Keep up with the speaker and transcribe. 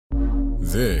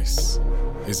This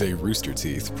is a Rooster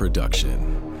Teeth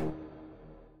production.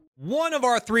 One of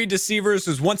our three deceivers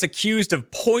was once accused of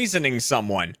poisoning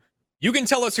someone. You can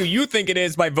tell us who you think it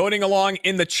is by voting along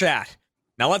in the chat.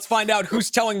 Now let's find out who's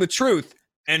telling the truth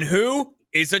and who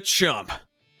is a chump.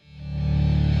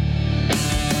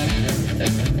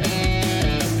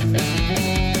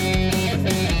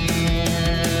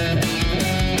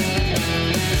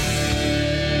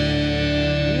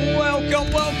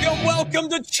 Welcome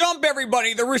to Chump,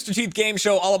 everybody, the Rooster Teeth game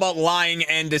show all about lying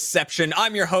and deception.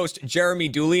 I'm your host, Jeremy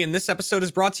Dooley, and this episode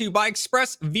is brought to you by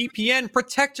ExpressVPN.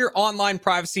 Protect your online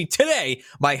privacy today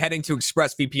by heading to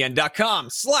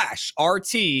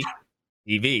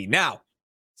expressvpn.com/RTTV. Now,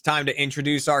 it's time to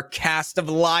introduce our cast of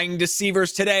lying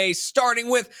deceivers today, starting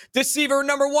with deceiver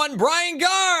number one, Brian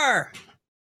Garr.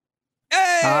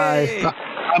 Hey!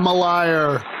 Hi, I'm a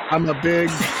liar. I'm a big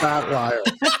fat liar.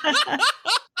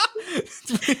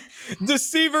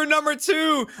 Deceiver number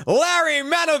two, Larry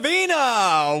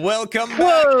Manavina. Welcome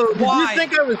Whoa, back. did you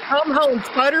think I was Tom Holland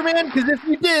Spider-Man? Because if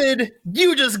you did,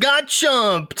 you just got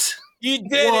chumped. He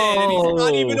did it. He's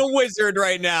not even a wizard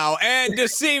right now. And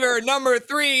deceiver number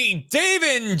three,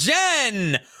 David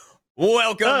Jen.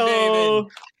 Welcome,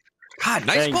 David. God,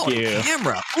 nice quality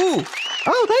camera. Ooh.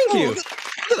 Oh, thank you. Look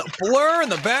at the blur in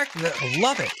the back. I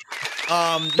love it.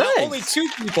 Now only two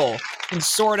people can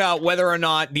sort out whether or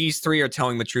not these three are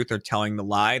telling the truth or telling the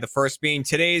lie. The first being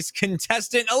today's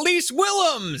contestant, Elise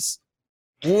Willems.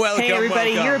 Welcome, hey,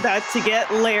 everybody, welcome. You're about to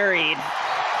get Larried.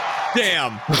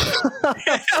 Damn.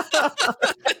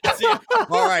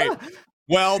 All right.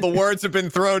 Well, the words have been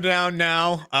thrown down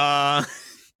now.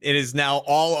 It is now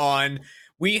all on.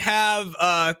 We have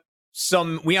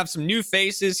some new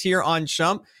faces here on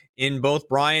Chump in both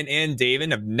Brian and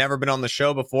David. Have never been on the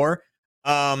show before.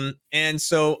 And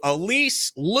so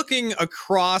Elise, looking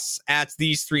across at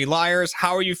these three liars,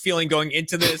 how are you feeling going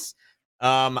into this?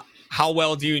 How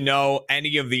well do you know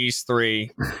any of these three?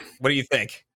 What do you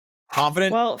think?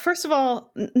 Confident? Well, first of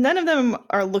all, none of them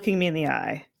are looking me in the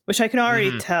eye, which I can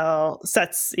already tell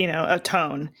sets, a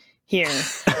tone here.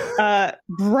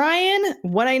 Brian,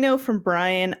 what I know from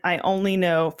Brian, I only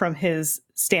know from his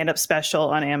stand-up special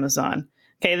on Amazon.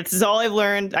 Okay, this is all I've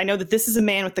learned. I know that this is a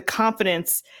man with the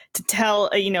confidence to tell,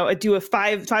 do a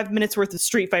five minutes worth of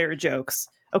Street Fighter jokes.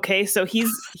 Okay, so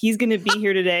he's going to be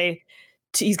here today.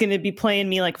 He's going to be playing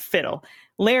me like fiddle.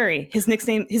 Larry, his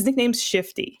nickname's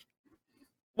Shifty.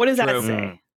 What does that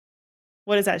say?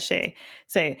 What does that say?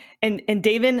 And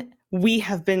David, we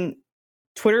have been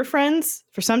Twitter friends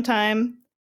for some time.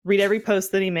 Read every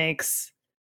post that he makes.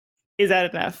 Is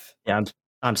that enough? Yeah,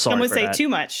 I'm sorry. Some would say that. too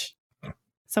much.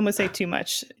 Some would say too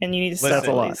much, and you need to That's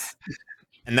settle a lot. these.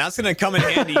 And that's going to come in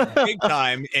handy big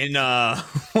time in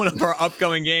one of our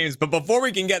upcoming games. But before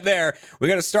we can get there, we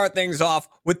got to start things off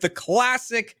with the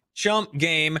classic Chump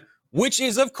game, which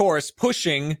is, of course,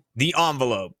 pushing the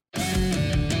envelope.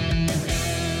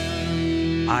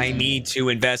 I need to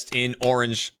invest in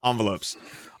orange envelopes.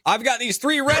 I've got these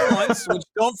three red ones, which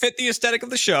don't fit the aesthetic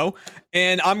of the show,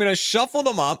 and I'm going to shuffle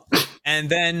them up, and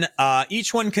then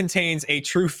each one contains a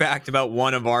true fact about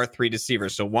one of our three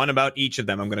deceivers. So one about each of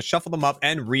them. I'm going to shuffle them up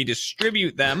and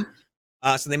redistribute them.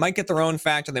 So they might get their own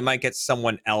fact or they might get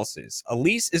someone else's.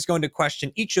 Elise is going to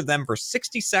question each of them for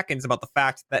 60 seconds about the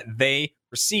fact that they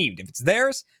received. If it's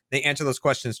theirs, they answer those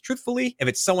questions truthfully. If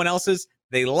it's someone else's,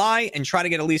 they lie and try to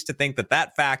get Elise to think that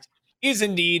that fact is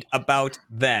indeed about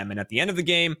them. And at the end of the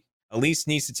game, Elise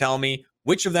needs to tell me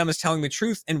which of them is telling the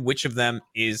truth and which of them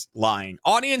is lying.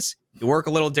 Audience, you work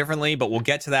a little differently, but we'll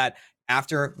get to that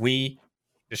after we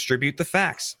distribute the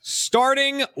facts.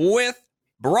 Starting with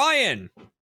Brian.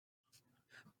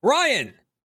 Brian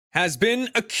has been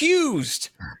accused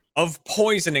of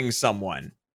poisoning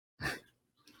someone.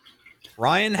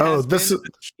 Brian has been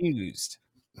accused.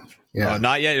 Yeah. Oh,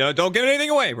 not yet. No, don't give anything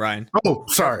away, Brian. Oh,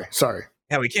 sorry.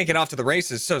 Yeah, we can't get off to the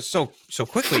races so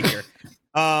quickly here.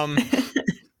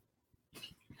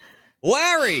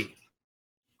 Larry.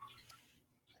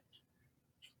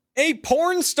 A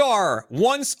porn star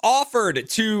once offered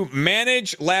to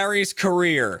manage Larry's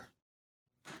career.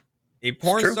 A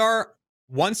porn star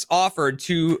once offered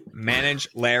to manage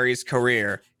Larry's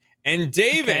career. And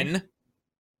David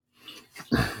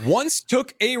once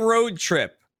took a road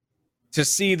trip to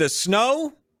see the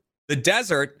snow, the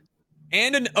desert,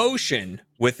 and an ocean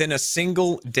within a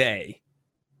single day.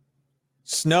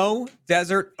 Snow,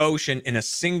 desert, ocean in a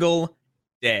single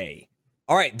day.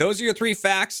 All right, those are your three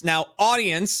facts. Now,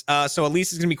 audience, so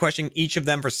Elise is going to be questioning each of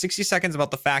them for 60 seconds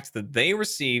about the facts that they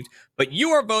received, but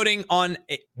you are voting on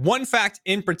one fact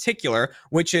in particular,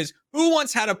 which is who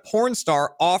once had a porn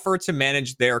star offer to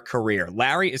manage their career.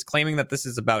 Larry is claiming that this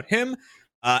is about him.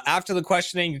 After the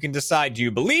questioning, you can decide, do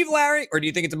you believe Larry or do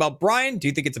you think it's about Brian? Do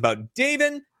you think it's about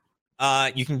David?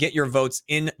 You can get your votes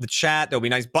in the chat. There'll be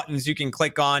nice buttons you can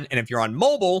click on. And if you're on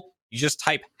mobile, you just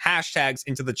type hashtags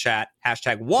into the chat.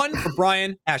 #1 for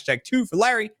Brian, #2 for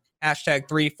Larry,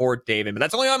 #3 for David. But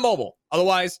that's only on mobile.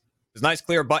 Otherwise, there's nice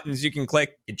clear buttons you can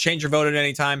click. You can change your vote at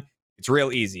any time. It's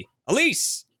real easy.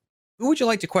 Elise, who would you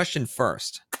like to question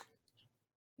first?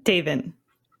 David.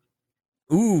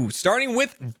 Ooh, starting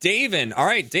with David. All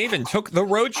right, David took the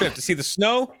road trip to see the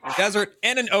snow, desert,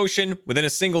 and an ocean within a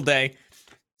single day.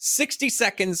 60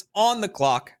 seconds on the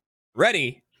clock.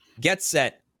 Ready, get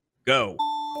set, go.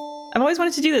 I've always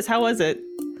wanted to do this. How was it?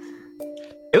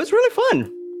 It was really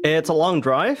fun. It's a long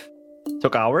drive.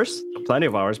 Took hours, plenty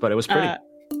of hours, but it was pretty.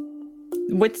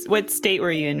 What state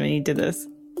were you in when you did this?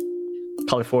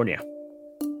 California.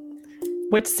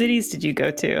 What cities did you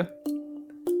go to?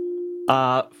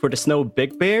 For the snow,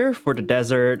 Big Bear. For the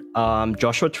desert,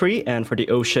 Joshua Tree. And for the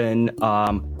ocean,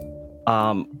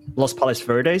 Los Palos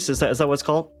Verdes. Is that what it's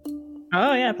called?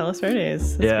 Oh yeah, Palos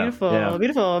Verdes. That's Yeah, beautiful. yeah.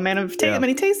 Beautiful. Man of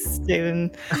many tastes,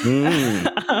 David.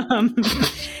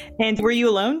 And were you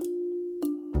alone?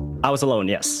 I was alone,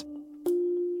 yes.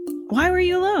 Why were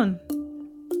you alone?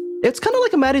 It's kind of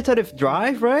like a meditative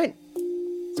drive, right?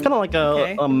 It's kind of like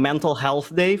Okay. a mental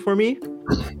health day for me.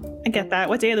 I get that.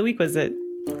 What day of the week was it?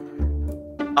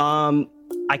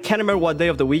 I can't remember what day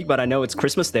of the week, but I know it's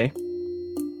Christmas Day.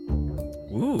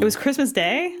 Ooh. It was Christmas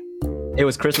Day? It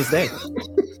was Christmas Day.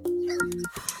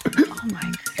 Oh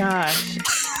my gosh.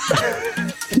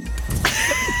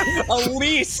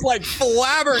 Elise, like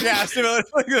flabbergasted,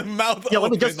 like the mouth. Yeah,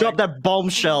 let me open, just drop like, that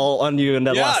bombshell on you in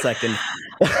that Yeah. last second.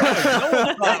 no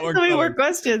one thought Tell we're me more going.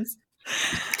 questions.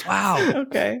 Wow,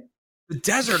 Okay. the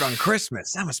desert on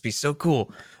Christmas. That must be so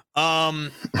cool. All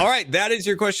right, that is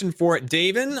your question for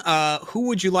David. Who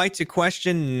would you like to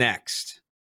question next?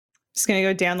 Just gonna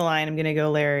go down the line. I'm gonna go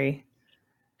Larry.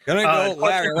 Gonna go Question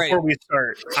Larry. Right. before we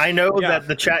start, I know Yeah. that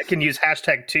the chat can use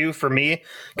 #2 for me.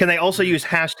 Can they also use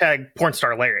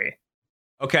 #pornstar Larry?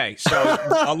 Okay, so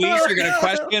Elise, you're going to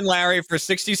question Larry for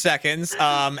 60 seconds,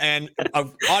 and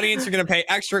audience, you're going to pay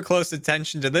extra close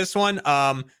attention to this one,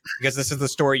 because this is the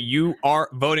story you are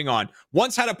voting on.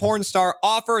 Once had a porn star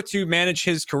offer to manage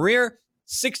his career.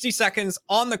 60 seconds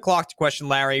on the clock to question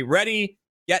Larry. Ready,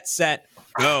 get set,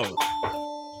 go.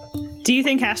 Do you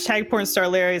think #pornstar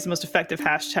Larry is the most effective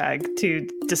hashtag to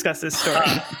discuss this story?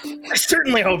 I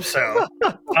certainly hope so.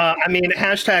 I mean,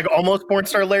 #almost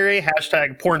pornstar Larry,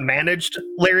 #porn managed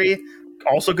Larry,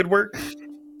 also good work.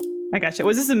 I gotcha.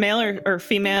 Was this a male or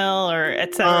female or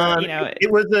etc.?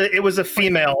 It was a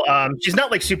female. She's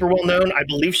not like super well known. I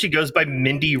believe she goes by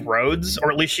Mindy Rhodes,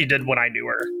 or at least she did when I knew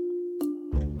her.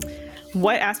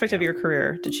 What aspect of your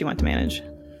career did she want to manage?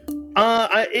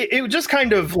 It was just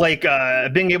kind of like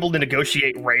being able to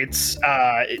negotiate rates.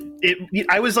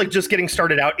 I was like just getting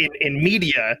started out in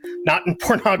media, not in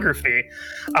pornography.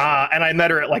 And I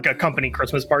met her at like a company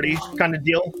Christmas party kind of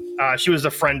deal. She was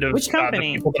a friend of Which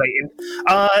company? the people that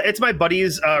I it's my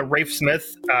buddies, Rafe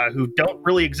Smith, who don't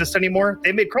really exist anymore.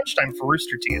 They made Crunch Time for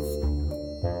Rooster Teeth.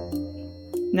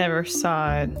 Never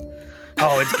saw it.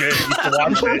 Oh, it's good. You should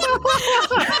watch it.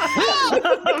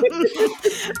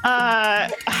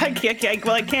 I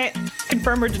can't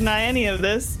confirm or deny any of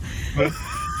this.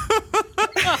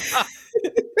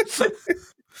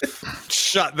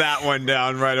 Shut that one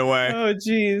down right away. Oh,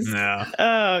 jeez. No,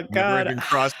 Oh, never God. even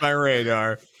crossed my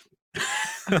radar.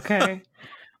 Okay.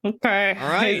 Okay. All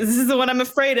right. This is the one I'm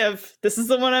afraid of. This is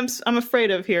the one I'm afraid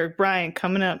of here. Brian,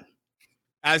 coming up.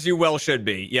 As you well should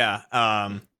be. Yeah.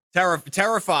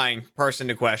 Terrifying person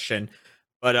to question.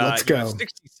 But Let's you have go.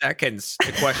 60 seconds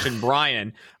to question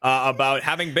Brian about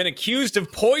having been accused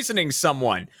of poisoning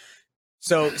someone.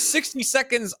 So 60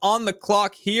 seconds on the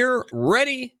clock here.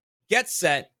 Ready, get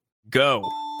set, go.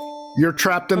 You're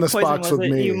trapped in What this poison box was with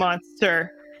it, me. you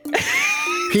monster.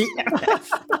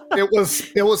 It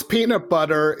was peanut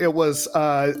butter. It was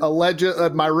alleged.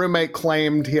 My roommate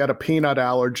claimed he had a peanut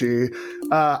allergy.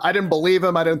 I didn't believe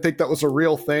him. I didn't think that was a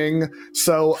real thing.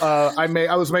 So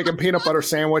I was making peanut butter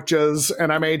sandwiches,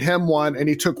 and I made him one, and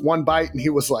he took one bite, and he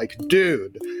was like,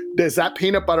 "Dude, is that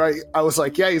peanut butter?" I was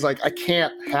like, "Yeah." He's like, "I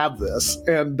can't have this."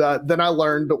 And then I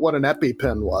learned what an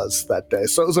EpiPen was that day.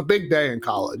 So it was a big day in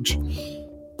college.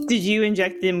 Did you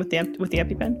inject him with the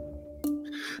EpiPen?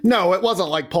 No, it wasn't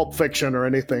like Pulp Fiction or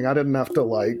anything. I didn't have to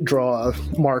like draw a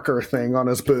marker thing on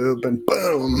his boob and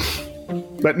boom.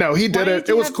 But no, he did Why it. did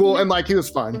you It was have cool, to- and like he was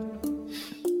fine.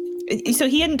 So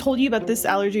he hadn't told you about this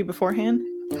allergy beforehand?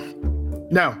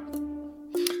 No.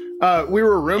 We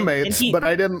were roommates, And he- but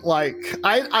I didn't like.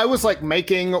 I was like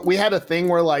making. We had a thing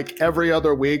where like every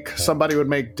other week somebody would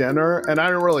make dinner, and I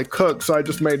didn't really cook, so I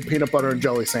just made peanut butter and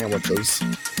jelly sandwiches.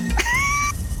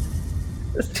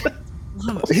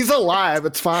 He's alive.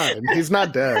 It's fine. He's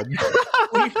not dead.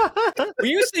 When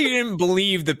you say you didn't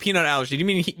believe the peanut allergy, do you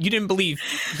mean you didn't believe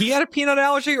he had a peanut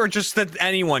allergy, or just that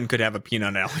anyone could have a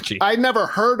peanut allergy? I never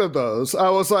heard of those. I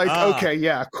was like, Ah. okay,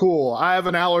 yeah, cool. I have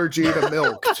an allergy to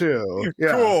milk too.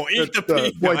 Yeah. Cool, eat the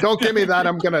peanut. Boy, don't give me that.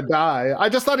 I'm gonna die. I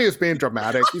just thought he was being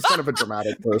dramatic. He's kind of a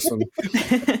dramatic person.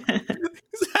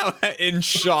 In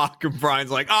shock,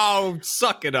 Brian's like, "Oh,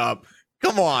 suck it up.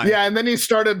 Come on." Yeah, and then he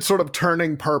started sort of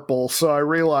turning purple, so I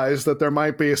realized that there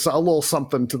might be a little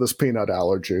something to this peanut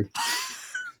allergy.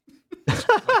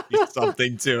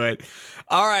 Something to it.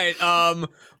 All right.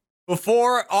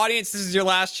 Before audience, this is your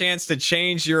last chance to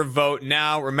change your vote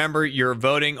now. Remember, you're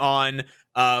voting on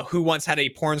who once had a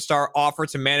porn star offer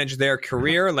to manage their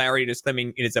career. Larry is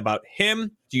claiming it is about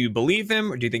him. Do you believe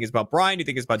him, or do you think it's about Brian? Do you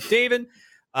think it's about David?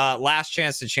 Last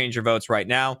chance to change your votes right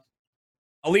now.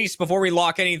 Elise, before we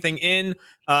lock anything in,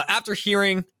 after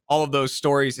hearing all of those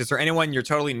stories, is there anyone you're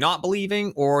totally not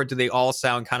believing, or do they all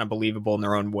sound kind of believable in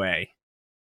their own way?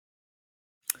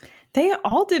 They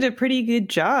all did a pretty good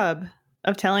job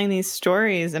of telling these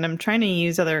stories, and I'm trying to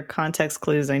use other context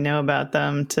clues I know about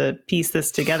them to piece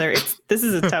this together. This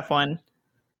is a tough one.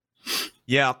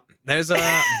 Yeah, there's a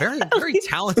very, very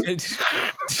talented.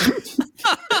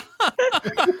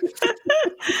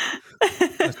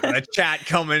 A chat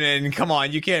coming in. Come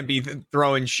on, you can't be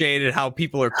throwing shade at how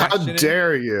people are How questioning.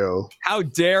 dare you? How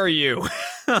dare you?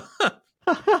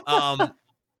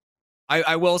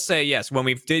 I will say, yes, when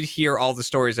we did hear all the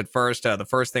stories at first, the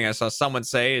first thing I saw someone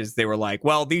say is they were like,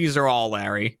 well, these are all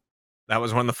Larry. That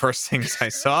was one of the first things I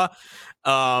saw.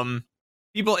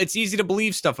 People, it's easy to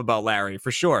believe stuff about Larry,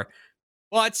 for sure.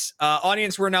 But,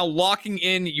 audience, we're now locking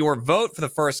in your vote for the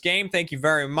first game. Thank you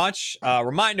very much.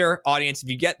 Reminder, audience, if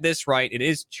you get this right, it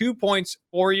is 2 points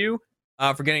for you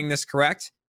for getting this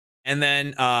correct. And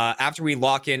then after we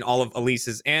lock in all of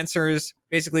Elise's answers,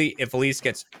 basically, if Elise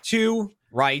gets 2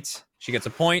 right, she gets a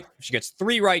point. If she gets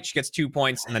 3 right, she gets 2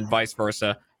 points, and then vice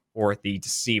versa for the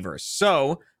deceivers.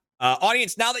 So,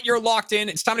 audience, now that you're locked in,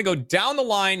 it's time to go down the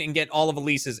line and get all of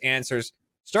Elise's answers.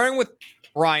 Starting with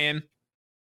Brian.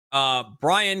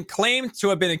 Brian claimed to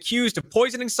have been accused of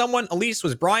poisoning someone. Elise,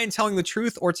 was Brian telling the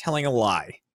truth or telling a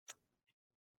lie?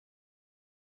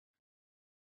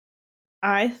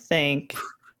 I think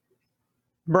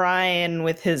Brian,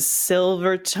 with his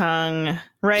silver tongue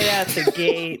right out the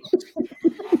gate,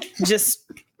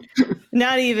 just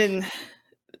not even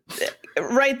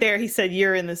right there, he said,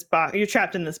 "You're in this box. You're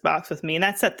trapped in this box with me," and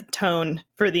that set the tone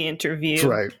for the interview. That's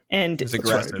right. And It's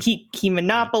aggressive. he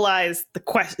monopolized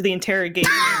the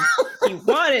interrogation. He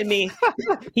wanted me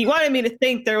to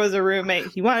think there was a roommate.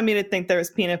 He wanted me to think there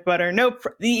was peanut butter.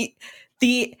 The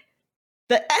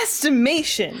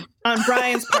estimation on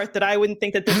Brian's part that I wouldn't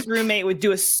think that this roommate would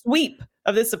do a sweep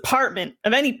of this apartment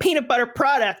of any peanut butter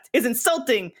product is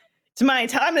insulting to my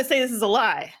entire. I'm going to say this is a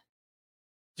lie.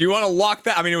 Do you want to lock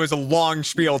that? I mean, it was a long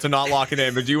spiel to not lock it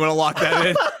in, but do you want to lock that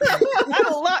in? I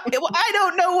will lock. I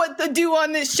don't know what to do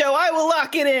on this show. I will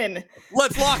lock it in.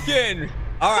 Let's lock in.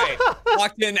 All right.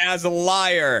 Locked in as a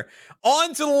liar.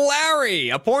 On to Larry.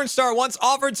 A porn star once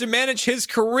offered to manage his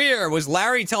career. Was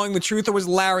Larry telling the truth or was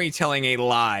Larry telling a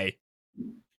lie?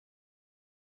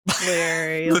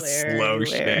 Larry, The Larry, slow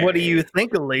shit. Larry. What do you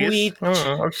think, Elise?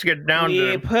 Let's get down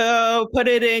We to put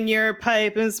it in your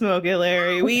pipe and smoke it,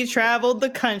 Larry. We traveled the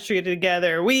country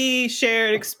together. We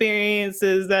shared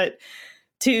experiences that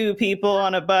 2 people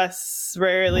on a bus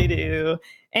rarely do.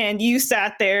 And you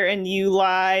sat there and you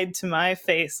lied to my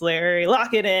face, Larry.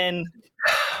 Lock it in.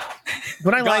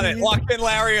 when I Got lied. it. Locked in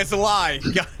Larry as a lie.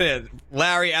 Got it.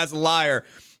 Larry as a liar.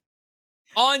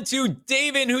 On to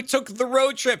David, who took the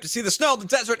road trip to see the snow, the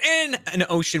desert, and an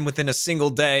ocean within a single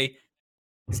day.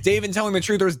 Is David telling the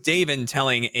truth or is David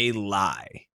telling a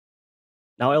lie?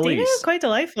 Now, David was Elise, quite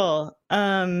delightful.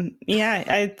 Yeah,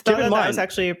 I Keep thought in that mind- was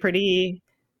actually a pretty.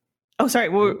 Oh, sorry.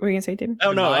 What were you gonna say, David?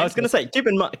 oh no, mind? I was gonna say keep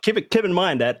in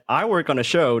mind that I work on a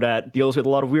show that deals with a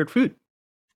lot of weird food.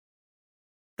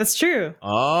 That's true.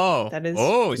 Oh. That is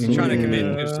Oh, is he trying to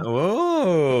convince? true.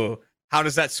 Oh. How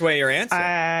does that sway your answer?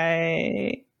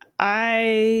 I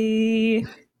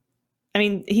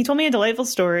mean, he told me a delightful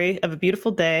story of a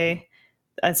beautiful day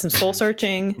and some soul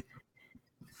searching,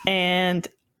 and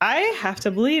I have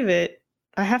to believe it.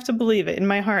 I have to believe it in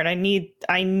my heart. I need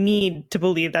to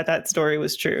believe that story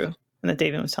was true and that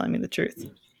David was telling me the truth.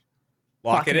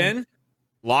 Lock it in.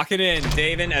 Lock it in,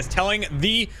 David, as telling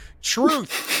the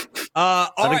truth.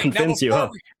 All didn't right, convince you, before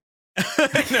huh? You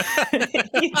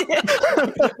did.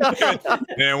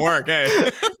 Didn't work,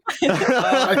 hey.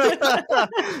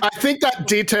 I think that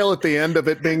detail at the end of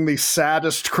it being the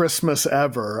saddest Christmas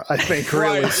ever, I think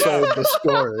really Right, sold the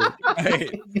story.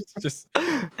 Right. It's just,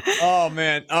 oh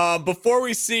man. Before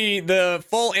we see the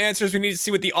full answers, we need to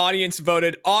see what the audience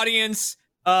voted. Audience,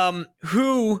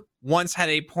 who once had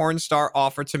a porn star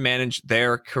offer to manage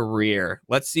their career?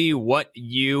 Let's see what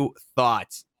you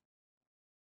thought.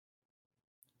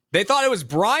 They thought it was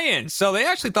Brian, so they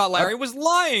actually thought Larry was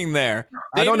lying there.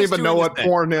 I don't David is even know too what innocent.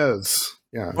 porn is.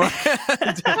 Yeah.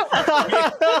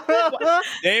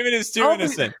 David is too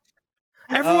innocent.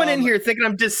 Everyone in here thinking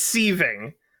I'm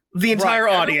deceiving the entire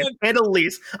Right, audience and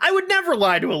Elise. I would never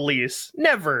lie to Elise.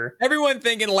 Never. Everyone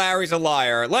thinking Larry's a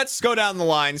liar. Let's go down the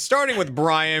line, starting with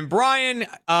Brian. Brian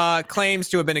claims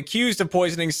to have been accused of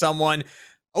poisoning someone.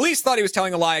 Elise thought he was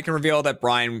telling a lie. I can reveal that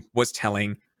Brian was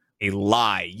telling a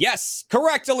lie. Yes,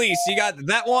 correct, Elise. You got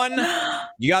that one.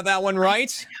 You got that one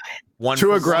right. One Too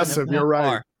for aggressive. one. You're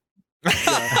right.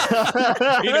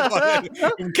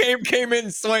 came in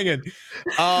swinging.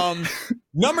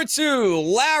 Number 2,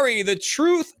 Larry, the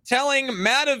truth-telling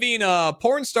Matavina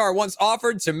porn star once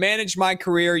offered to manage my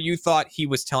career. You thought he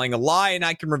was telling a lie, and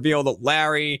I can reveal that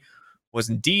Larry was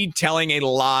indeed telling a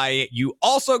lie. You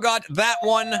also got that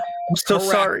one. I'm so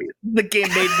correct. sorry. The game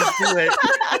made me do it.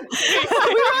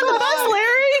 We were on the bus,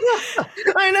 Larry.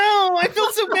 I know. I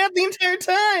felt so bad the entire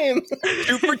time.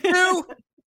 2 for 2.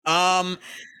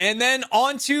 And then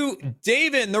on to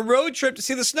David, the road trip to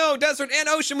see the snow, desert, and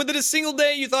ocean within a single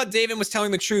day. You thought David was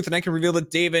telling the truth, and I can reveal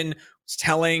that David was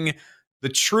telling the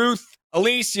truth.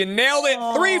 Elise, you nailed it.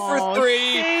 3 for 3.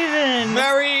 David.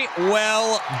 Very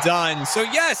well done. So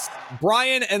yes,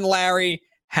 Brian and Larry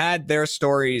had their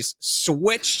stories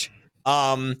switched.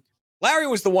 Larry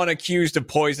was the one accused of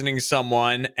poisoning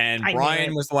someone, and I knew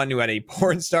Brian it. was the one who had a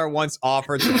porn star once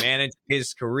offered to manage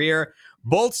his career.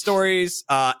 Both stories,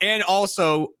 and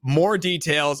also more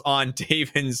details on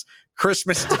David's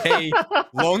Christmas Day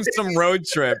lonesome road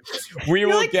trip. We You're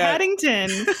will like get. Paddington.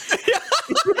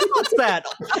 It's not sad.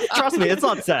 Trust me, it's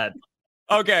not sad.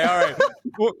 Okay, all right.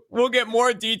 We'll get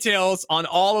more details on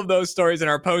all of those stories in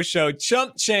our post-show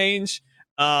Chump Change,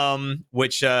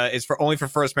 which is only for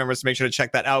first members, so make sure to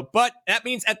check that out. But that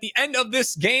means at the end of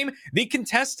this game, the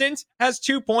contestant has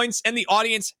 2 points and the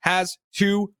audience has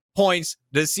 2 points.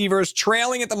 Deceivers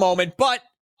trailing at the moment, but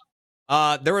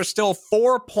there are still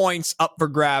 4 points up for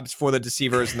grabs for the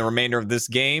Deceivers in the remainder of this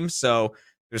game, so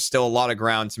there's still a lot of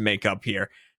ground to make up here.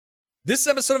 This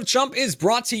episode of Chump is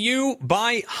brought to you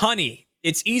by Honey.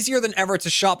 It's easier than ever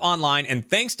to shop online, and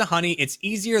thanks to Honey, it's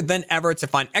easier than ever to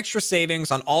find extra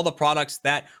savings on all the products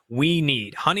that we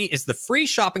need. Honey is the free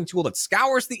shopping tool that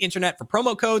scours the internet for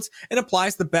promo codes and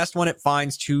applies the best one it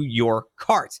finds to your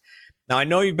cart. Now, I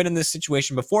know you've been in this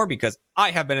situation before because I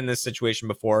have been in this situation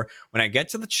before. When I get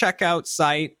to the checkout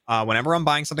site, whenever I'm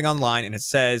buying something online and it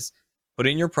says, put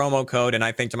in your promo code, and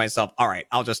I think to myself, all right,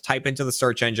 I'll just type into the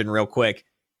search engine real quick,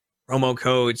 promo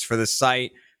codes for the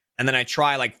site. And then I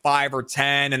try like 5 or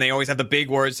 10, and they always have the big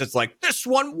words. That's like, this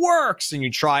one works. And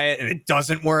you try it and it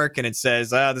doesn't work. And it says,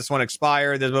 this one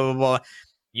expired, blah, blah, blah.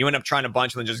 You end up trying a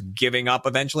bunch and then just giving up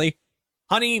eventually.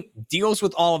 Honey deals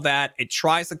with all of that. It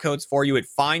tries the codes for you. It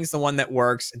finds the one that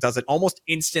works. It does it almost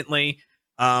instantly.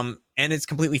 And it's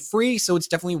completely free. So it's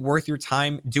definitely worth your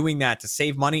time doing that to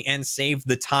save money and save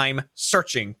the time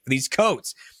searching for these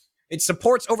codes. It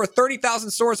supports over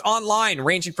 30,000 stores online,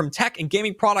 ranging from tech and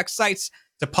gaming product sites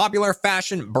to popular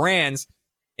fashion brands.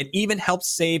 It even helps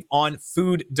save on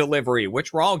food delivery,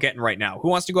 which we're all getting right now. Who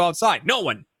wants to go outside? No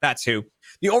one. That's who.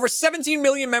 The over 17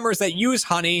 million members that use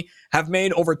Honey have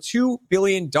made over $2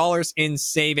 billion in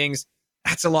savings.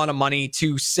 That's a lot of money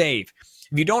to save.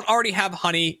 If you don't already have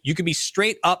Honey, you could be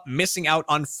straight up missing out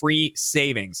on free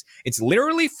savings. It's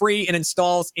literally free and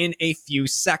installs in a few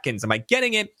seconds. And by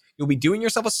getting it, you'll be doing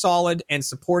yourself a solid and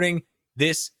supporting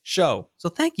this show. So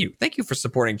thank you. Thank you for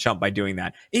supporting Chump by doing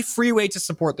that. A free way to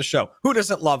support the show. Who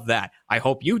doesn't love that? I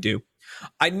hope you do.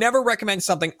 I never recommend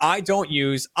something I don't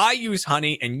use. I use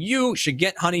Honey, and you should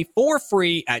get Honey for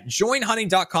free at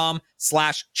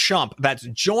joinhoney.com/chump. That's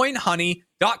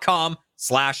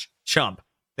joinhoney.com/chump.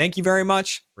 Thank you very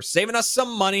much for saving us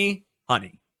some money,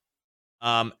 Honey.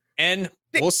 And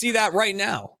we'll see that right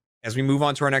now as we move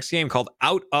on to our next game called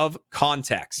Out of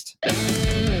Context.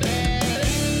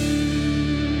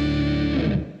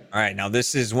 All right, now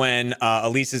this is when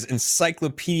Elise's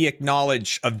encyclopedic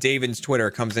knowledge of David's Twitter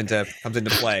comes into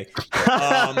play.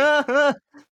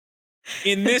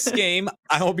 In this game,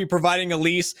 I will be providing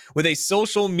Elise with a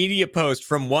social media post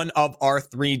from one of our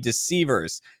 3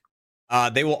 deceivers.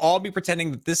 They will all be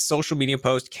pretending that this social media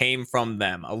post came from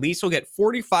them. Elise will get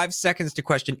 45 seconds to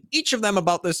question each of them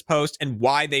about this post and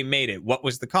why they made it. What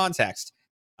was the context?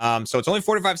 So it's only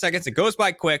 45 seconds. It goes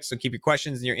by quick, so keep your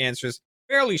questions and your answers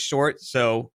fairly short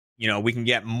so, we can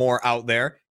get more out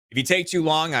there. If you take too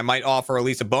long, I might offer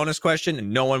Elise a bonus question,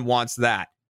 and no one wants that,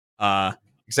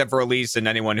 except for Elise and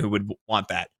anyone who would want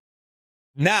that.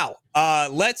 Now,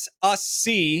 let's us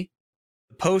see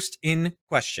the post in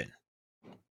question.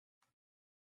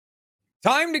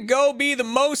 Time to go be the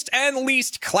most and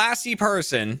least classy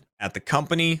person at the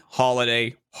company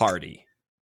holiday party.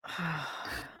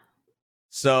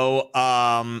 So,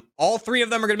 all three of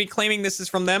them are going to be claiming this is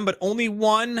from them, but only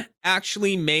one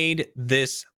actually made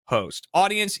this post.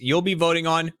 Audience, you'll be voting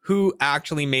on who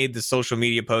actually made the social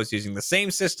media post using the same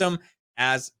system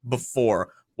as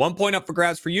before. 1 point up for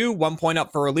grabs for you, 1 point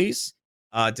up for Elise.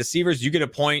 Deceivers, you get a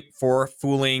point for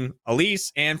fooling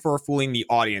Elise and for fooling the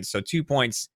audience. So 2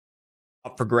 points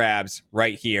up for grabs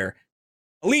right here.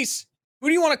 Elise, who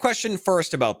do you want to question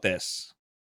first about this?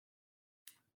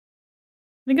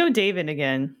 I'm gonna go David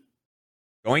again.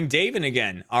 Going David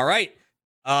again. All right.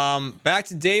 Back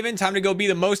to David. Time to go be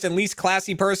the most and least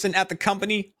classy person at the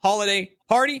company holiday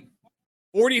party.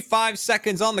 45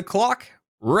 seconds on the clock.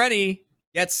 Ready,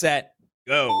 get set,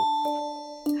 go.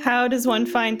 How does one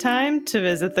find time to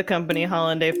visit the company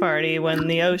holiday party when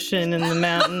the ocean and the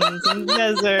mountains and the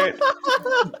desert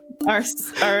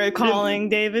are calling,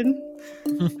 David?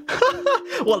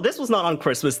 Well, this was not on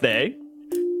Christmas Day.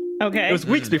 Okay. It was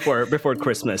weeks before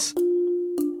Christmas.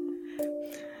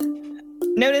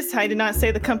 Notice I did not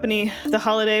say the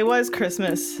holiday was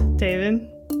Christmas, David.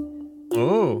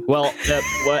 Oh. Well,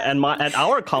 at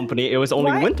our company, it was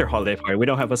only What? winter holiday party. We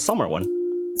don't have a summer one.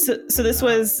 So this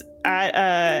was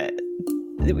at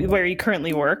where you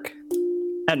currently work?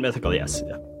 At Mythical, yes.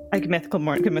 Yeah. Like Mythical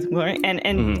Morning.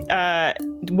 And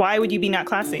why would you be not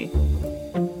classy?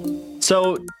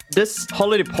 So this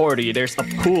holiday party, there's a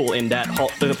pool in that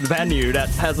the venue that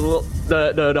has a little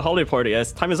the holiday party.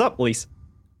 As time is up, please.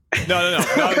 No, you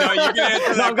can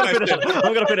answer that question.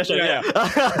 I'm gonna finish it.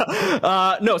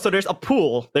 Yeah. No, so there's a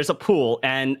pool.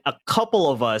 And a couple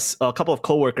of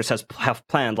coworkers have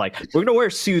planned, like, we're gonna wear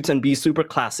suits and be super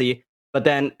classy. But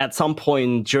then at some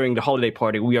point during the holiday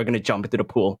party, we are gonna jump into the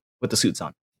pool with the suits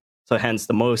on. So hence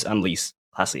the most and least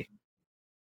classy.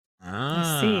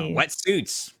 see. Wet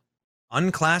suits.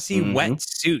 Unclassy wet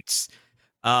suits.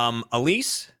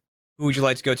 Elise, who would you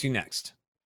like to go to next?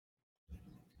 I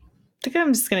think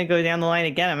I'm just going to go down the line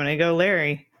again. I'm going to go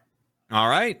Larry. All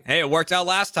right. Hey, it worked out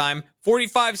last time.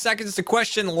 45 seconds to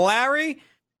question Larry.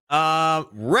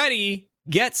 Ready,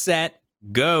 get set,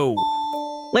 go.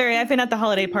 Larry, I've been at the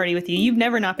holiday party with you. You've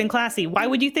never not been classy. Why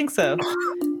would you think so?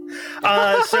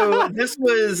 So this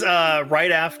was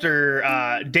right after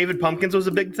David Pumpkins was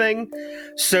a big thing.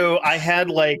 So I had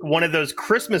like one of those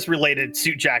Christmas related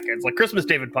suit jackets, like Christmas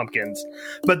David Pumpkins.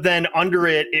 But then under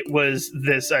it, it was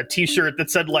this t-shirt that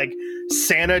said like,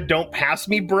 Santa don't pass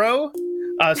me, bro.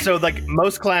 So like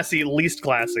most classy, least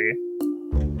classy.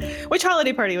 Which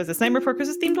holiday party was this? Nightmare Before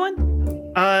Christmas themed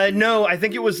one? No, I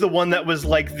think it was the one that was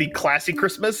like the classy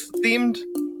Christmas themed.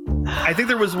 I think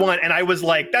there was one, and I was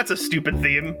like, that's a stupid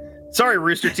theme. Sorry,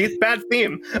 Rooster Teeth, bad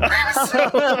theme. So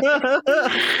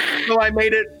I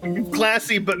made it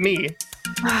classy, but me.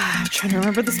 I'm trying to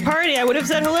remember this party. I would have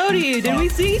said hello to you. Did we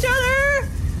see each other?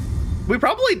 We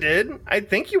probably did. I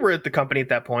think you were at the company at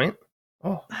that point.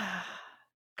 Oh.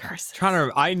 Curse.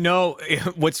 I know,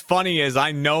 what's funny is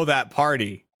I know that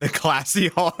party. The classy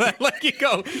hall. Let you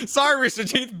go. Sorry, Mr.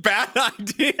 Teeth. Bad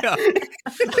idea.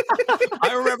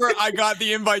 I remember I got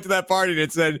the invite to that party and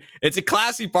it said, it's a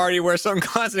classy party where some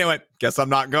classy. I went, guess I'm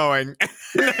not going.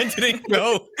 And I didn't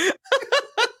go.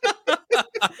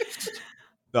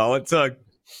 No, it took.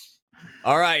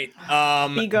 All right.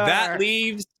 That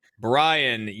leaves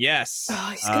Brian. Yes. Oh,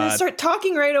 he's going to start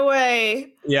talking right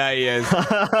away. Yeah, he is.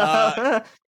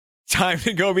 Time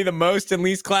to go be the most and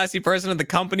least classy person at the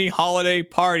company holiday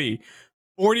party.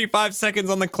 45 seconds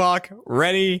on the clock.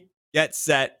 Ready, get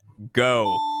set,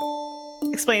 go.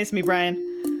 Explain this to me, Brian.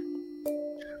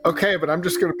 Okay, but I'm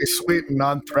just going to be sweet and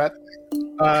non-threatening.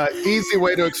 Easy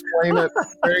way to explain it,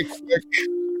 very quick,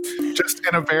 just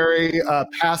in a very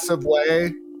passive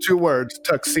way. 2 words,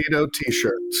 tuxedo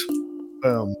t-shirts.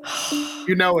 Boom.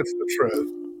 You know it's the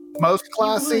truth. Most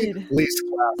classy, least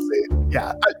classy.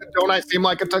 Yeah. Don't I seem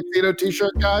like a tuxedo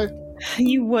t-shirt guy?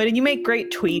 You would, and you make great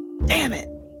tweets. Damn it.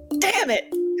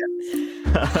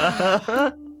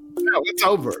 No, it's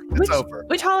over. It's over.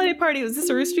 Which holiday party? Was this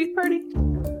a Rooster Teeth party?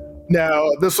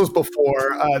 No, this was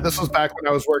before. This was back when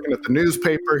I was working at the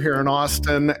newspaper here in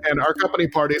Austin, and our company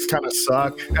parties kind of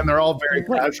suck, and they're all very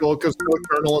casual because no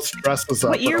journalist dresses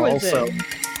up What year at all. was So,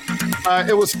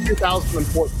 it was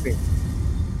 2014.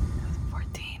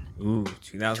 14. Ooh,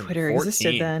 2014. Twitter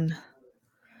existed then.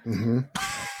 Mm-hmm.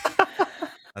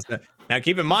 Now,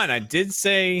 keep in mind, I did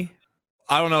say,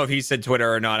 I don't know if he said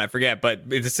Twitter or not, I forget, but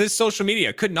this is social media.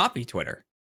 It could not be Twitter.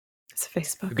 It's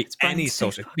Facebook. It could be It's Brian's any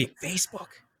social. It Facebook. could be Facebook.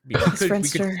 We could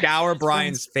Friendster. scour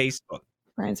Brian's Facebook.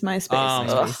 Brian's MySpace.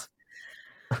 MySpace.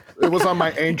 It was on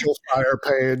my Angel Fire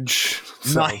page.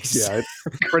 So, Nice. Yeah,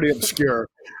 it's pretty obscure.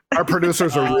 Our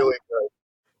producers are really good.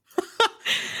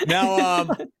 Now,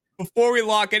 before we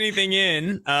lock anything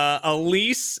in,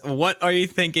 Elise, what are you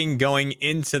thinking going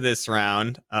into this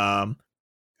round?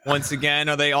 Once again,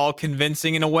 are they all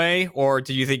convincing in a way, or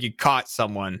do you think you caught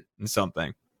someone in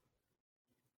something?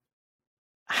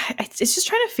 It's just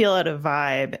trying to feel out a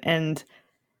vibe, and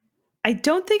I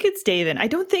don't think it's David. I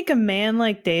don't think a man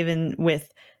like David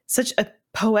with such a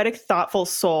poetic, thoughtful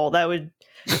soul that would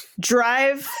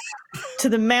drive to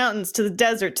the mountains, to the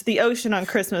desert, to the ocean on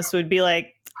Christmas would be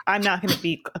like, I'm not going to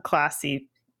be a classy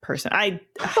person. I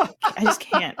just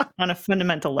can't on a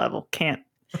fundamental level. Can't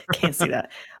see that.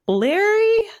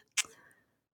 Larry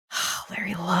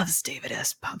loves David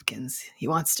S. Pumpkins. He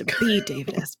wants to be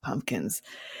David S. Pumpkins.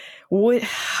 But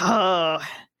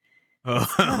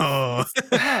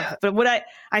what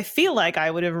I feel like I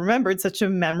would have remembered such a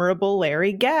memorable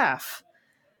Larry gaffe.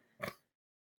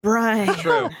 Brian.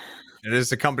 True. It is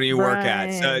the company you work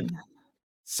at. So it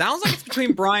sounds like it's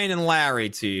between Brian and Larry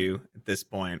to you at this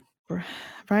point.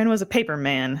 Brian was a paper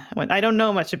man. I don't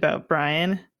know much about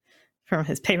Brian from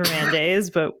his paperman days,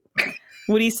 but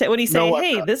would he say? No,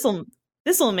 hey, this'll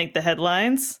make the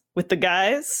headlines with the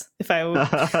guys if I would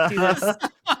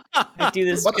do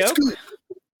this joke.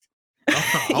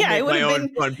 Yeah, it would have been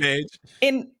fun page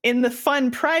in the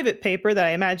fun private paper that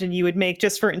I imagine you would make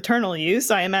just for internal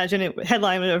use. I imagine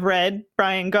headline would have read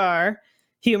Brian Garr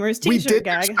humorous T-shirt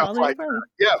gag. Do stuff like that.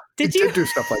 Yeah, did you you do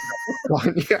stuff like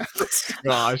that? Yeah.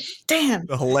 Gosh, damn,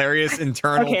 the hilarious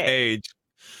internal page.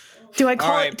 Do I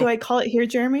call it here,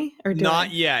 Jeremy? Or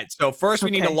not yet. So first we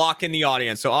need to lock in the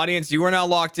audience. So audience, you are now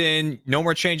locked in. No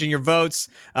more changing your votes.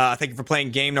 Thank you for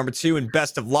playing game number 2 and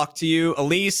best of luck to you.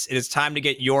 Elise, it is time to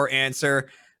get your answer.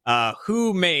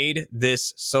 Who made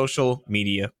this social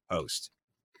media post?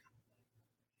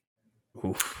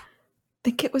 Oof. I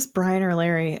think it was Brian or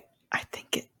Larry. I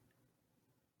think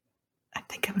I'm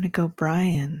going to go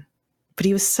Brian. But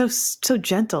he was so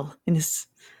gentle in his...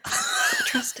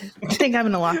 trusted. I think I'm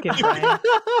going to lock in Brian.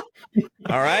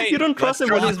 All right. You don't trust him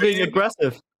when he's being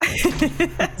aggressive.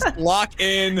 Lock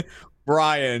in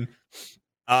Brian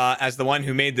as the one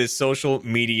who made this social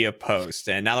media post.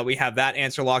 And now that we have that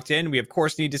answer locked in, we of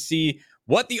course need to see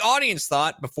what the audience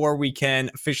thought before we can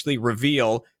officially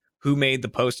reveal who made the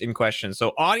post in question.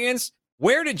 So audience,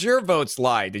 where did your votes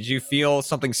lie? Did you feel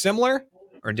something similar,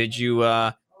 or did you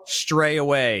stray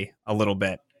away a little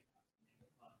bit?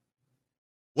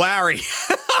 Larry.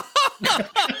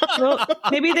 Well,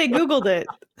 maybe they Googled it.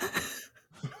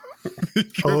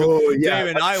 Oh, yeah.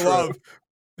 David, I love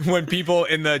when people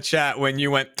in the chat, when you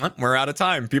went, we're out of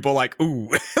time, people like, ooh,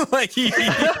 like a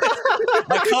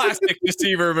classic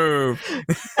deceiver move.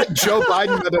 Joe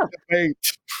Biden at a debate.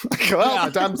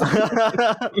 Well,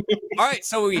 All right,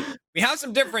 so we have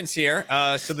some difference here.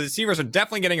 So the deceivers are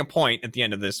definitely getting a point at the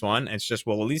end of this one. It's just,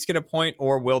 will Elise get a point,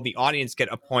 or will the audience get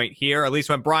a point here? At least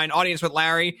went Brian, audience with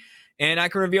Larry. And I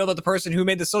can reveal that the person who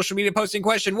made the social media posting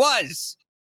question was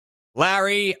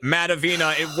Larry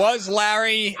Madavina. It was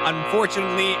Larry.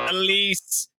 Unfortunately,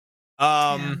 Elise,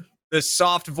 the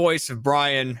soft voice of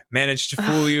Brian managed to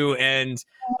fool you. And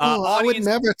I would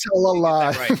never tell a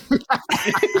lie. Right.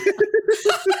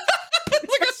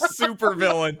 Like a super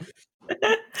villain.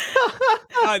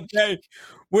 Okay.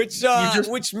 Which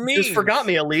means just forgot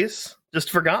me, Elise. Just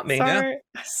forgot me. Sorry.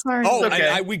 Yeah. Sorry. Oh,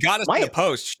 okay. we gotta see the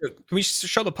post. Can we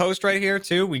show the post right here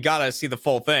too? We gotta see the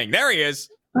full thing. There he is.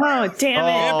 Oh, damn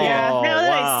it. Oh, Yeah. Now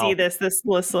that wow. I see this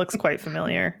list looks quite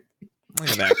familiar. Look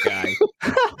at that guy.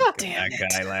 Look at Damn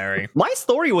that guy, Larry. My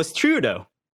story was true though.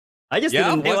 I just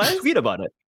didn't it was? tweet about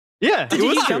it. Yeah, Did it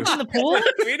was you true. jump in the pool?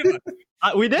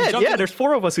 We did. jumped Yeah, in- there's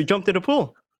 4 of us who jumped in the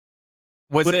pool.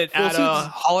 Was With it full at a suits.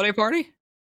 holiday party?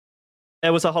 It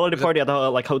was a holiday party at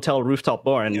a hotel rooftop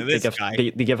bar, and Yeah, they this guy.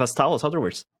 give us towels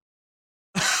afterwards.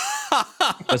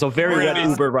 It was a very Where wet is-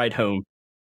 Uber ride home.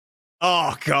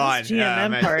 Oh God. GMM Yeah,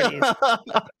 man. parties.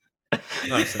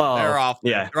 Listen, Oh, they're off.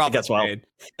 yeah, They're off it gets the wild. grade.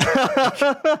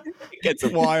 It's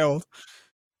wild.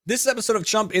 This episode of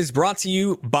Chump is brought to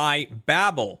you by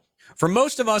Babbel. For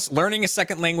most of us, learning a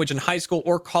second language in high school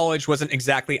or college wasn't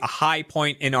exactly a high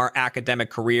point in our academic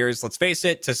careers. Let's face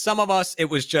it, to some of us, it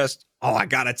was just, oh, I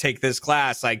gotta take this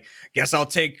class. I guess I'll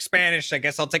take Spanish. I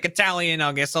guess I'll take Italian.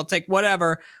 I guess I'll take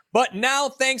whatever. But now,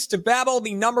 thanks to Babbel,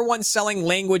 the #1 selling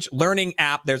language learning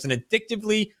app, there's an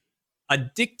addictively,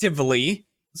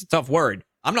 it's a tough word.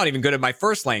 I'm not even good at my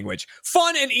first language.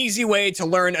 Fun and easy way to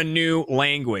learn a new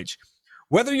language.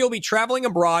 Whether you'll be traveling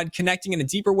abroad, connecting in a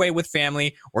deeper way with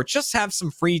family, or just have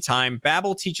some free time,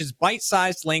 Babbel teaches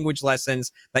bite-sized language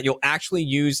lessons that you'll actually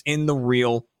use in the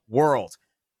real world.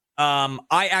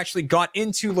 I actually got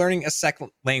into learning a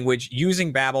second language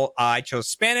using Babbel. I chose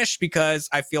Spanish because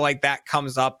I feel like that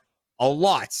comes up a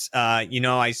lot.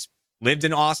 I lived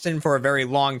in Austin for a very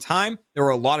long time. There were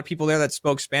a lot of people there that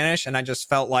spoke Spanish, and I just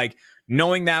felt like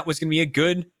knowing that was going to be a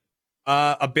good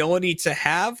ability to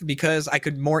have, because I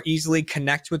could more easily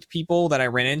connect with people that I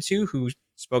ran into who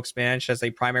spoke Spanish as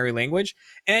a primary language.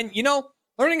 And,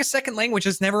 learning a second language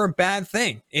is never a bad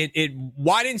thing. It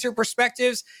widens your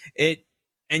perspectives.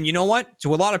 And you know what?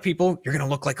 To a lot of people, you're going to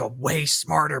look like a way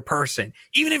smarter person,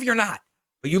 even if you're not.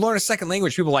 But you learn a second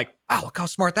language, people are like, wow, look how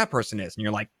smart that person is. And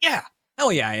you're like, yeah,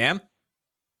 hell yeah, I am.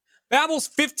 Babbel's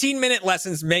 15-minute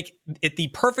lessons make it the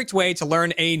perfect way to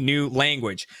learn a new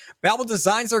language. Babbel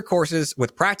designs their courses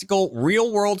with practical,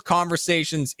 real-world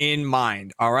conversations in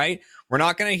mind, all right? We're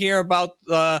not going to hear about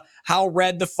how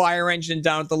red the fire engine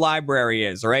down at the library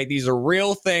is, all right? These are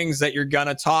real things that you're going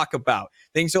to talk about,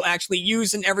 things you'll actually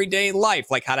use in everyday life,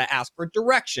 like how to ask for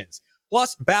directions.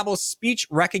 Plus, Babbel's speech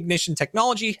recognition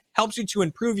technology helps you to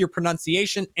improve your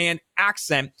pronunciation and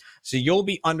accent, so you'll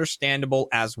be understandable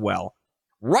as well.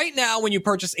 Right now, when you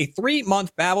purchase a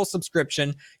 3-month Babbel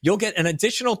subscription, you'll get an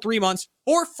additional 3 months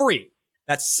for free.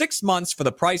 That's 6 months for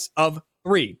the price of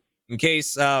 3, in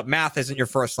case math isn't your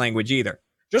first language either.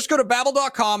 Just go to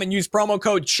Babbel.com and use promo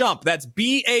code CHUMP. That's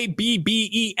BABBEL.com,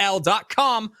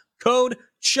 code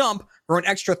CHUMP, for an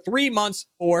extra 3 months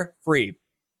for free.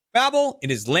 Babbel, it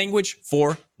is language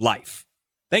for life.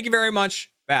 Thank you very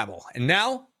much, Babbel. And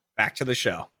now, back to the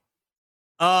show.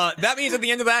 That means at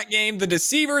the end of that game, the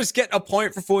deceivers get a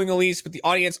point for fooling Elise, but the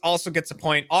audience also gets a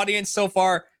point. Audience so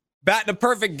far batting a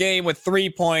perfect game with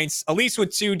 3 points. Elise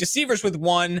with 2, deceivers with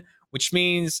 1, which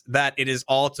means that it is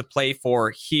all to play for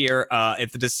here.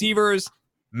 If the deceivers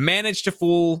manage to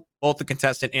fool both the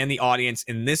contestant and the audience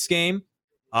in this game,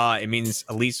 it means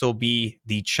Elise will be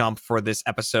the chump for this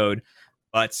episode.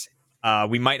 But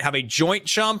we might have a joint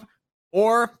chump,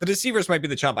 or the deceivers might be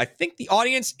the chump. I think the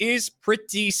audience is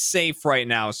pretty safe right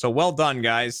now. So well done,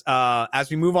 guys. As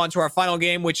we move on to our final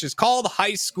game, which is called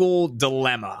High School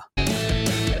Dilemma.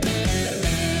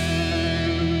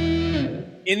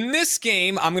 In this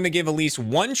game, I'm going to give Elise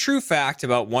one true fact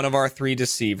about one of our 3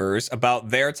 deceivers about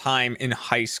their time in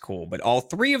high school. But all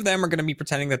 3 of them are going to be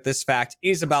pretending that this fact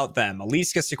is about them.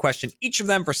 Elise gets to question each of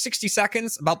them for 60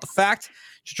 seconds about the fact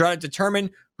to try to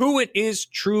determine who it is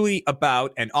truly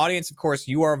about. And audience, of course,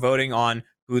 you are voting on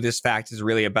who this fact is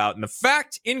really about. And the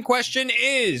fact in question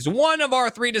is one of our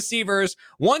 3 deceivers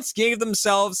once gave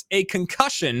themselves a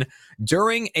concussion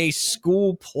during a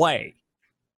school play.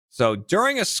 So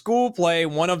during a school play,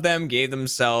 one of them gave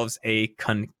themselves a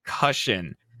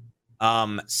concussion.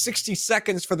 60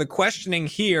 seconds for the questioning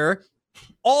here.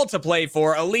 All to play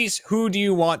for. Elise, who do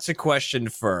you want to question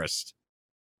first?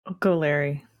 I'll go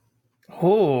Larry.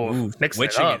 Oh,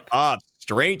 switching it up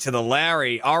straight to the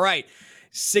Larry. All right.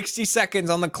 60 seconds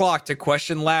on the clock to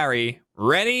question Larry.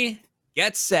 Ready,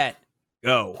 get set,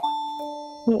 go.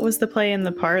 What was the play in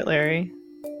the part, Larry?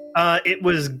 It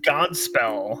was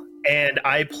Godspell, and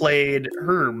I played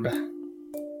Herb.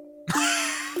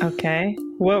 Okay.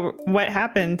 What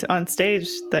happened on stage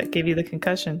that gave you the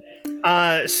concussion?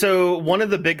 So one of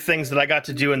the big things that I got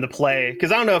to do in the play,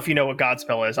 because I don't know if you know what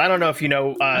Godspell is. I don't know if you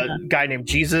know a guy named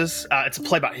Jesus. It's a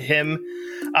play about him.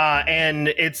 And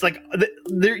it's like,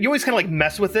 you always kind of like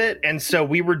mess with it. And so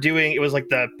we were doing, it was like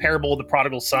the parable of the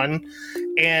prodigal son.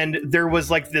 And there was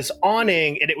like this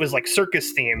awning, and it was like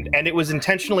circus themed, and it was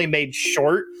intentionally made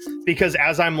short because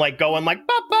as I'm like going like,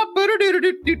 I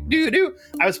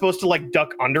was supposed to like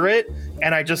duck under it.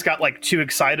 And I just got like too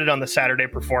excited on the Saturday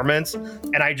performance,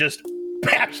 and I just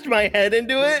bashed my head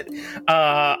into it.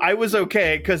 I was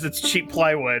okay because it's cheap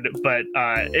plywood, but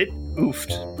it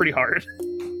oofed pretty hard.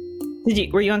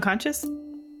 Were you unconscious?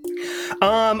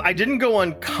 I didn't go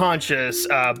unconscious,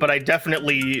 but I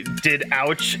definitely did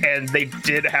ouch, and they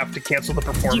did have to cancel the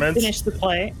performance. Did you finish the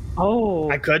play? Oh,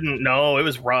 I couldn't. No, it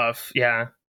was rough. Yeah,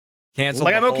 Cancel.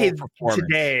 Like I'm okay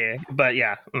today, but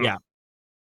yeah. Yeah.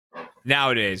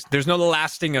 Nowadays, there's no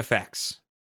lasting effects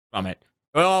from it.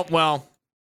 Well,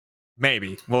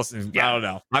 Maybe we'll see. Yeah. I don't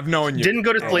know. I've known you. Didn't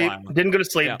go to for a sleep. while. Didn't go to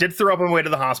sleep. Yeah. Did throw up on my way to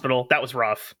the hospital. That was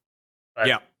rough. But-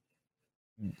 Yeah.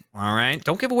 All right.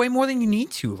 Don't give away more than you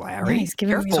need to, Larry. Nice, give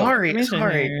me Careful. Sorry. Careful.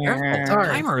 Sorry.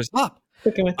 Timer is up.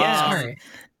 Cooking with gas. Sorry.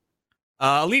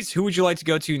 Elise, who would you like to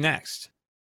go to next?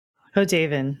 Oh,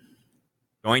 David.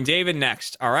 Going David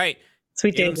next. All right.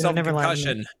 Sweet Gave David. himself a Never lied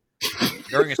to me. concussion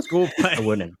during a school I play.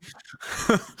 wouldn't.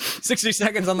 60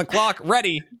 seconds on the clock.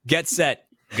 Ready, get set,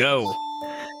 go.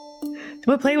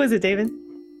 What play was it, David?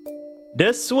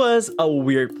 This was a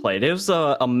weird play. This was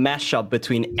a mashup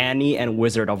between Annie and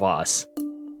Wizard of Oz.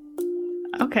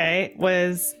 Okay.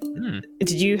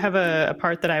 Did you have a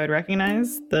part that I would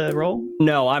recognize the role?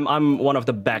 No, I'm one of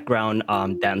the background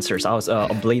dancers. I was a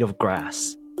blade of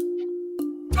grass.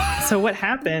 So what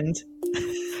happened?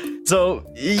 So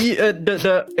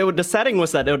the setting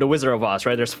was that the Wizard of Oz,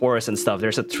 right? There's forest and stuff.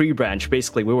 There's a tree branch.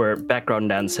 Basically, we were background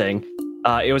dancing.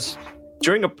 It was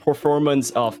during a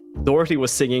performance of Dorothy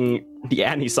was singing the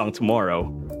Annie song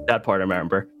Tomorrow. That part I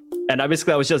remember. And I was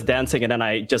just dancing, and then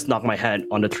I just knocked my head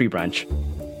on the tree branch.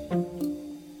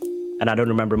 And I don't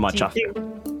remember much after.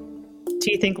 Do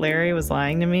you think Larry was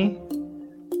lying to me?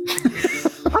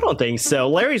 I don't think so.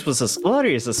 Larry is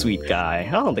a sweet guy.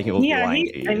 I don't think he will be lying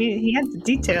to you. He had the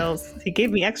details. He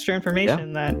gave me extra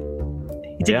information that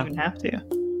he didn't even have to.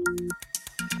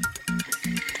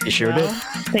 You sure Well,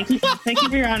 did? Thank you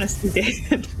for your honesty,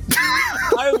 David.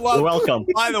 I love. You're welcome.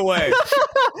 By the way,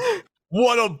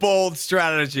 what a bold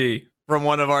strategy from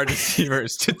one of our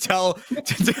deceivers to tell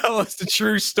us the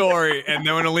true story, and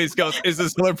then when Elise goes, "Is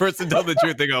this other person tell the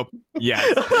truth?" They go, "Yes."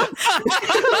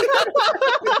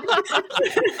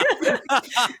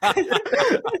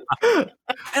 And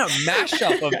a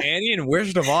mashup of Annie and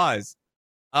Wizard of Oz.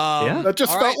 Yeah. That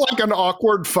just all felt right. like an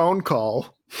awkward phone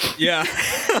call. Yeah.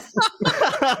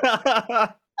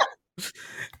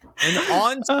 And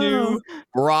on to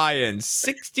Brian.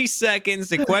 60 seconds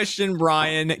to question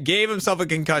Brian. Gave himself a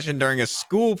concussion during a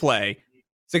school play.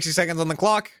 60 seconds on the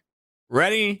clock.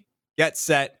 Ready, get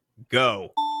set,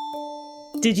 go.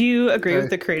 Did you agree Okay. with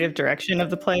the creative direction of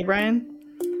the play, Brian?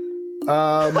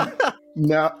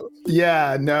 No,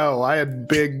 yeah, no. I had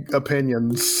big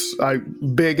opinions.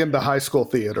 Big into high school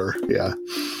theater. Yeah,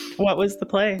 What was the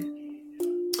play?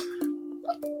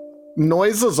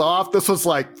 Noises Off. This was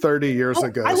like 30 years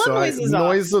ago. I love so Noises Off.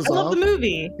 Noises I love Off. the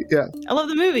movie. Yeah. I love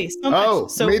the movie so much. Oh,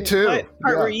 so me too. What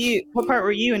part Yeah.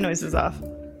 were you in Noises Off?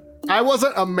 I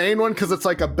wasn't a main one because it's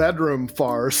like a bedroom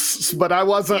farce, but I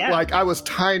wasn't like, I was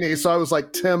tiny, so I was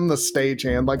like Tim the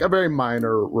stagehand, like a very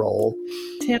minor role.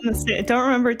 Don't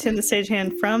remember Tim the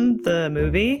stagehand from the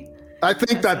movie. I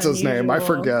think that's his name. I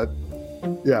unusual. forget.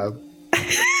 Yeah.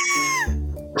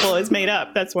 Well, it's made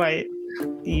up. That's why.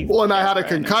 Well, and I had a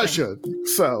concussion,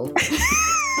 so.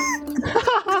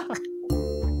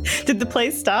 Did the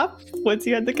play stop once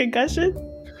you had the concussion?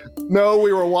 No,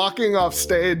 we were walking off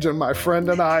stage, and my friend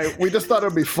and we just thought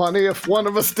it'd be funny if one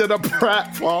of us did a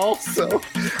pratfall. So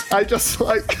I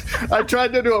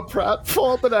tried to do a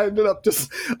pratfall, but I ended up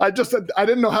I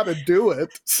didn't know how to do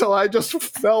it. So I just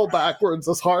fell backwards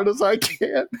as hard as I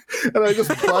can. And I just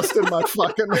busted my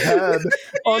fucking head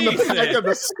on the back of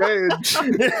the stage.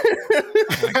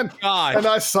 God. And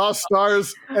I saw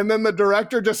stars. And then the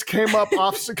director just came up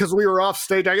off because we were off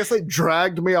stage. I guess they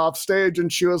dragged me off stage,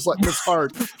 and she was like, Miss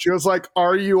Hart, she was like,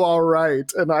 "Are you all right?"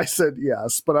 And I said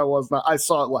yes, but I was not. I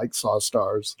saw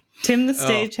stars. Tim the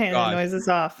stagehand God. Noises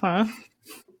Off, huh?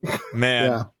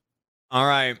 Man. Yeah. All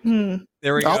right. Hmm.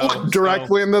 There we go. I'll look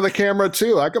directly into the camera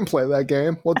too. I can play that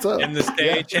game. What's up? So, in the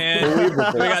stage hand.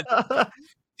 Believable. We got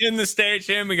in the stage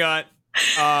hand, we got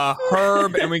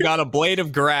Herb, and we got a blade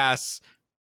of grass.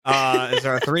 Is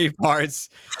our three parts.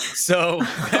 So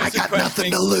I got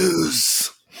nothing to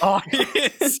lose.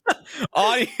 Audience,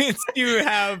 you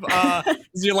have this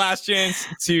is your last chance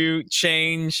to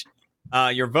change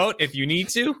your vote if you need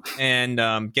to,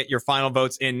 and get your final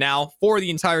votes in now for the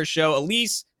entire show.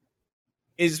 Elise,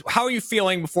 how are you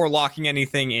feeling before locking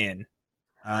anything in?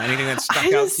 Anything that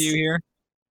stuck out to you here?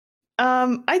 I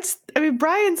mean,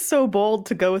 Brian's so bold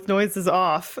to go with Noises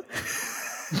Off.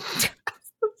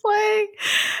 The play,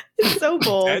 it's so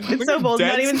bold. It's so bold.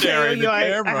 Not even saying, you know,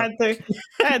 I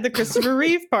had the Christopher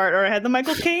Reeve part, or I had the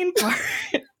Michael Caine part.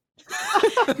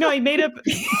 No, he made up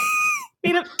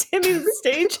Timmy the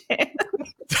stagehand.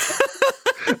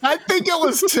 I think it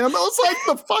was Tim. It was like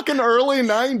the fucking early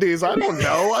 90s. I don't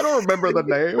know. I don't remember the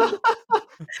name.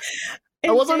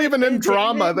 I wasn't even in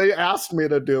drama. They asked me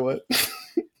to do it.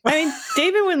 I mean,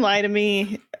 David wouldn't lie to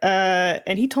me,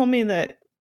 and he told me that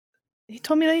he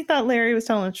thought Larry was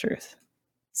telling the truth.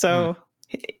 So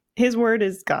his word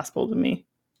is gospel to me.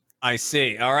 I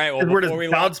see. All right. Well, Where does before we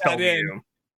lock Godspell that in,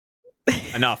 you?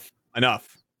 enough.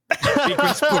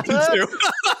 Sequence spoken to.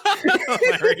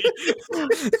 Larry.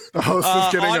 The host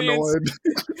is getting audience,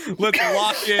 annoyed.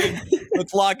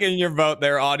 Let's lock in your vote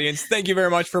there, audience. Thank you very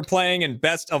much for playing, and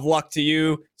best of luck to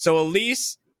you. So,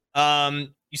 Elise,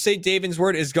 you say Davin's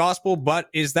word is gospel, but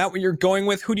is that what you're going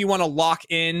with? Who do you want to lock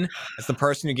in as the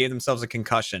person who gave themselves a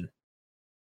concussion?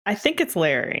 I think it's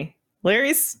Larry.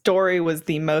 Larry's story was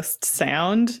the most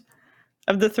sound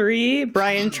of the three.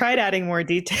 Brian tried adding more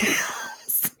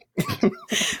details.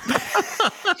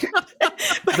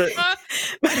 but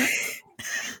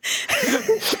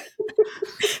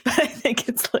I think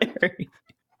it's Larry.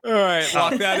 All right,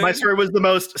 lock that in. My story was the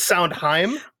most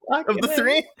Soundheim of the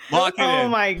three. Lock it in. Oh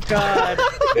my god.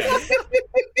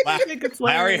 I think it's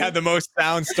Larry had the most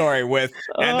sound story with,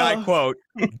 and I quote,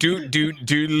 doot doot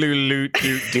doot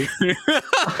doot doot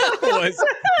was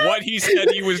what he said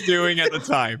he was doing at the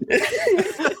time.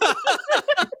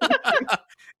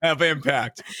 Have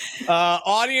impact.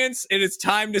 Audience, it is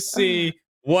time to see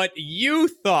what you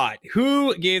thought.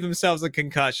 Who gave themselves a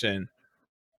concussion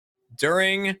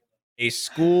during a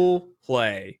school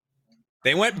play?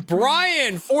 They went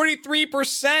Brian.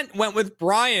 43% went with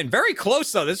Brian. Very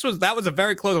close though. That was a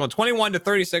very close one. 21 to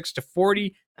 36 to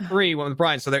 43 went with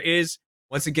Brian. So there is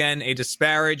once again a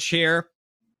disparage here.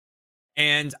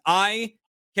 And I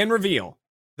can reveal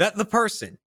that the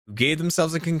person who gave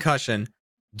themselves a concussion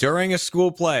during a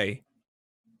school play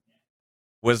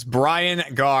was Brian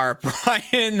Gar.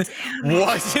 Brian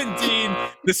was indeed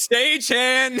the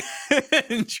stagehand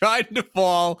and tried to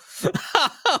fall.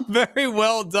 Very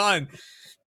well done.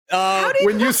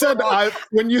 When you said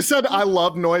I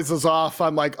love noises off,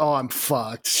 I'm like, oh, I'm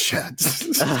fucked. Shit.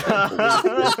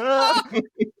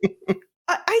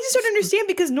 I just don't understand,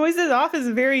 because Noises Off is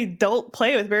a very adult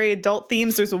play with very adult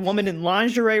themes. There's a woman in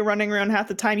lingerie running around half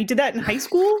the time. You did that in high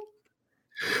school?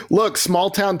 Look, small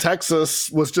town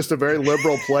Texas was just a very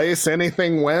liberal place.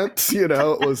 Anything went, it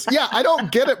was, I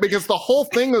don't get it, because the whole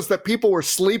thing was that people were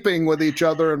sleeping with each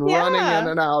other and running in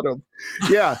and out of,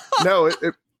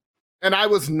 and I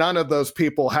was none of those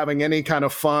people having any kind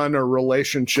of fun or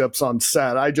relationships on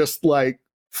set. I just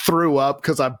threw up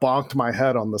because I bonked my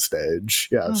head on the stage.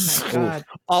 Yes. Oh my God.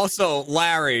 Also,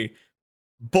 Larry,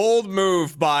 bold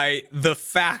move by the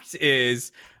fact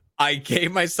is, I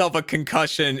gave myself a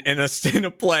concussion in a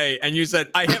play, and you said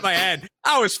I hit my head.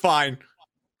 I was fine.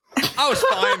 I was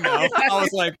fine though. I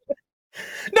was like,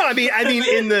 no, I mean,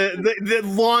 in the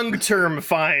long term,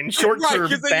 fine. Short term,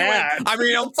 bad.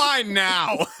 I'm fine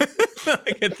now.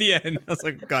 At the end, I was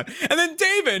like, God. And then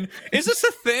David, is this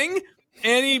a thing?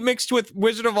 Annie mixed with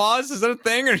Wizard of Oz? Is that a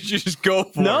thing, or did you just go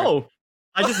for it? No.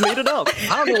 I just made it up.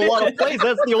 I don't know a lot of plays.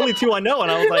 That's the only two I know. And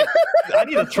I was like, I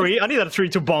need a tree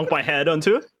to bonk my head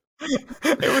onto.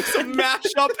 It was a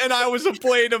mashup, and I was a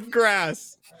blade of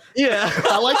grass. Yeah.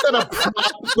 I like that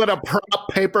a prop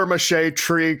paper mache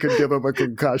tree could give him a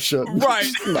concussion. Right.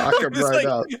 Just knock him right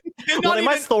out. Well, in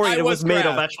my story, it was made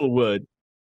of actual wood.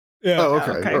 Yeah. Oh,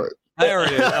 okay. All right. There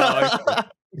it is. Oh,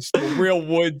 it's a real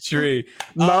wood tree.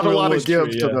 Not a lot of give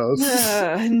tree, to those.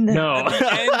 No. At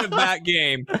the end of that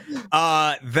game,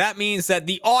 that means that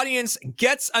the audience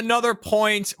gets another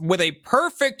point with a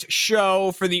perfect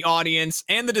show for the audience,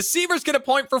 and the deceivers get a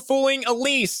point for fooling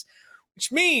Elise,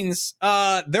 which means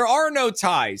there are no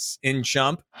ties in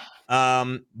Chump.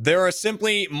 There are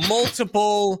simply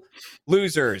multiple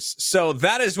losers. So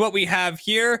that is what we have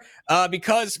here.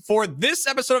 Because for this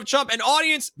episode of Chump, an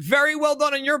audience, very well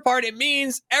done on your part. It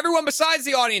means everyone besides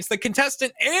the audience, the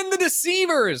contestant and the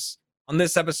deceivers on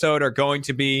this episode are going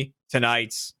to be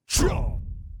tonight's Chump.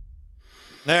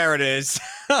 There it is.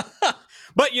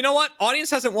 But you know what? Audience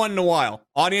hasn't won in a while.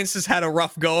 Audience has had a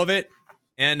rough go of it,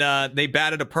 and they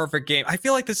batted a perfect game. I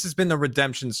feel like this has been the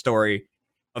redemption story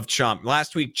of Chump.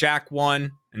 Last week, Jack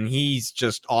won, and he's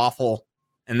just awful.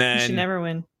 And then You should never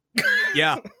win.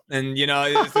 yeah, and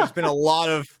there's been a lot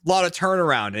of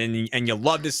turnaround, and you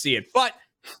love to see it. But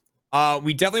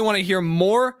we definitely want to hear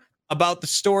more about the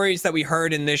stories that we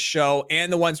heard in this show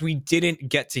and the ones we didn't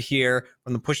get to hear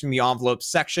from the Pushing the Envelope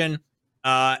section,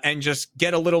 and just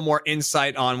get a little more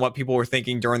insight on what people were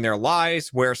thinking during their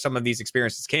lives, where some of these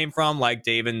experiences came from, like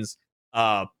Davin's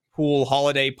pool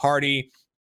holiday party,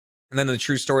 and then the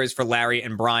true stories for Larry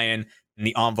and Brian in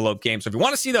the Envelope game. So if you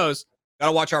want to see those,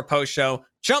 gotta watch our post show,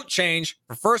 Chump Change,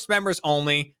 for first members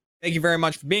only. Thank you very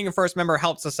much for being a first member.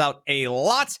 Helps us out a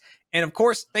lot. And of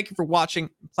course, thank you for watching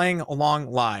and playing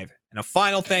along live. And a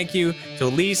final thank you to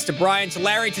Elise, to Brian, to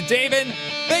Larry, to David.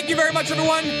 Thank you very much,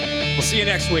 everyone. We'll see you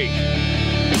next week.